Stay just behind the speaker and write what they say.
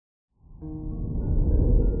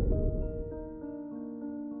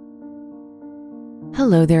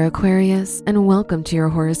Hello there, Aquarius, and welcome to your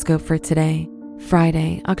horoscope for today,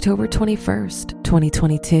 Friday, October 21st,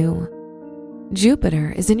 2022.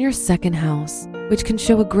 Jupiter is in your second house, which can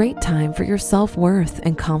show a great time for your self-worth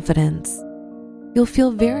and confidence. You'll feel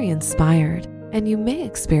very inspired, and you may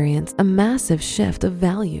experience a massive shift of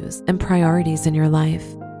values and priorities in your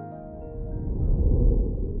life.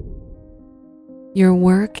 Your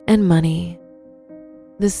work and money.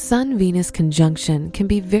 The Sun-Venus conjunction can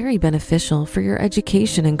be very beneficial for your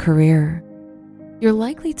education and career. You're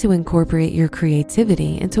likely to incorporate your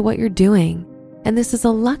creativity into what you're doing, and this is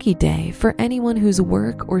a lucky day for anyone whose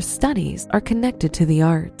work or studies are connected to the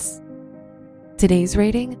arts. Today's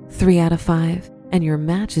rating, 3 out of 5, and your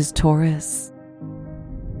match is Taurus.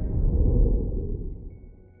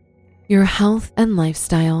 Your health and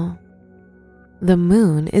lifestyle. The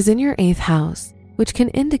moon is in your 8th house, which can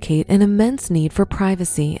indicate an immense need for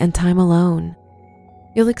privacy and time alone.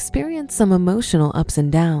 You'll experience some emotional ups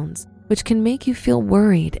and downs, which can make you feel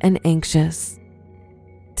worried and anxious.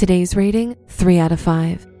 Today's rating, 3 out of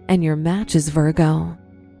 5, and your match is Virgo.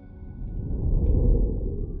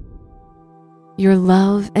 Your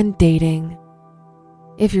love and dating.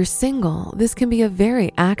 If you're single, this can be a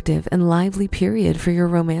very active and lively period for your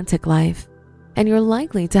romantic life, and you're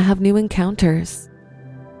likely to have new encounters.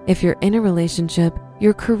 If you're in a relationship,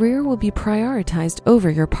 your career will be prioritized over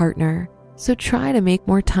your partner, so try to make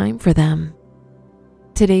more time for them.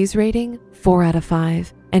 Today's rating, 4 out of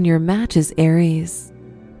 5, and your match is Aries.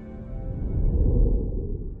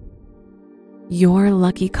 Your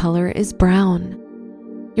lucky color is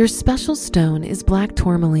brown. Your special stone is black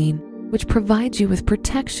tourmaline, which provides you with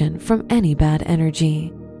protection from any bad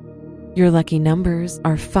energy. Your lucky numbers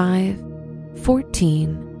are 5,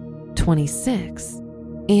 14, 26,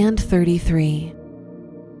 and 33.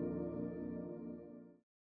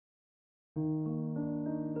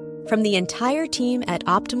 From the entire team at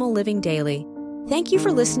Optimal Living Daily, thank you for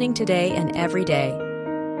listening today and every day.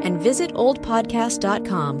 And visit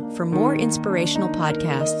oldpodcast.com for more inspirational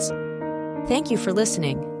podcasts. Thank you for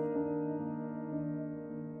listening.